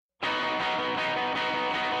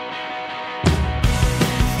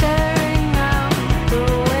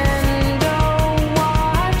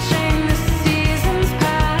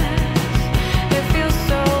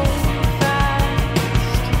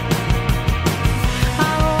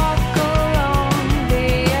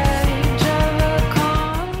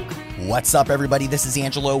What's up, everybody? This is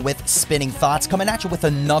Angelo with Spinning Thoughts, coming at you with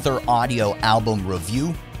another audio album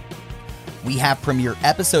review. We have premiere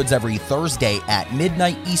episodes every Thursday at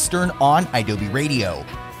midnight Eastern on idobi Radio.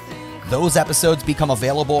 Those episodes become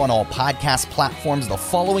available on all podcast platforms the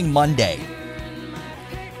following Monday.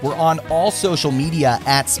 We're on all social media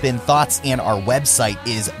at Spin Thoughts, and our website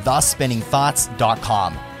is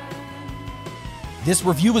thespinningthoughts.com. This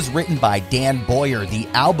review was written by Dan Boyer. The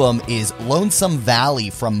album is Lonesome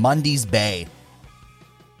Valley from Mundy's Bay.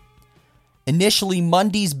 Initially,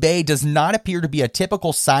 Mundy's Bay does not appear to be a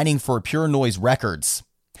typical signing for Pure Noise Records.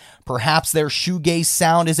 Perhaps their shoegaze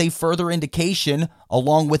sound is a further indication,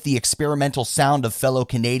 along with the experimental sound of fellow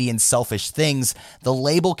Canadian Selfish Things. The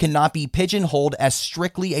label cannot be pigeonholed as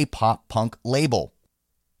strictly a pop-punk label.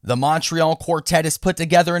 The Montreal Quartet has put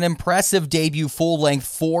together an impressive debut full-length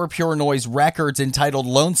for Pure Noise Records entitled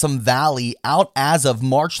Lonesome Valley, out as of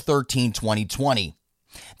March 13, 2020.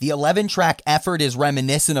 The 11-track effort is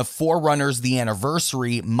reminiscent of Forerunners' The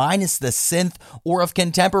Anniversary, minus the synth, or of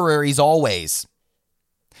Contemporaries' Always.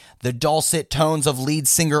 The dulcet tones of lead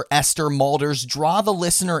singer Esther Mulders draw the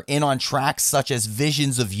listener in on tracks such as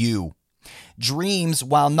Visions of You. Dreams,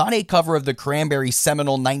 while not a cover of the Cranberries'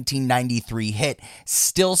 seminal 1993 hit,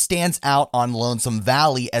 still stands out on Lonesome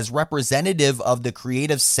Valley as representative of the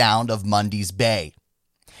creative sound of Mundy's Bay.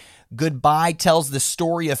 Goodbye tells the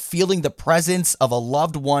story of feeling the presence of a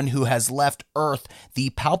loved one who has left Earth,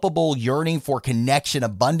 the palpable yearning for connection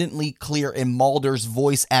abundantly clear in Mulders'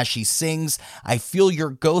 voice as she sings, "I feel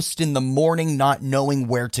your ghost in the morning not knowing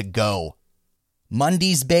where to go."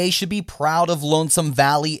 Mundy's Bay should be proud of Lonesome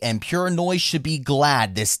Valley, and Pure Noise should be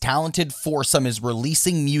glad this talented foursome is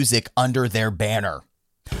releasing music under their banner.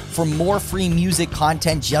 For more free music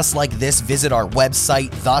content just like this, visit our website,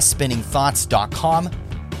 thespinningthoughts.com.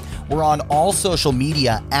 We're on all social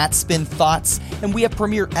media at Spin Thoughts, and we have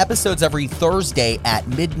premiere episodes every Thursday at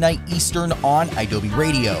midnight Eastern on idobi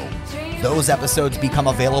Radio. Those episodes become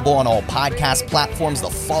available on all podcast platforms the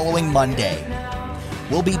following Monday.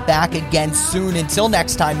 We'll be back again soon. Until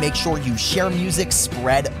next time, make sure you share music,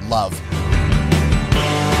 spread love.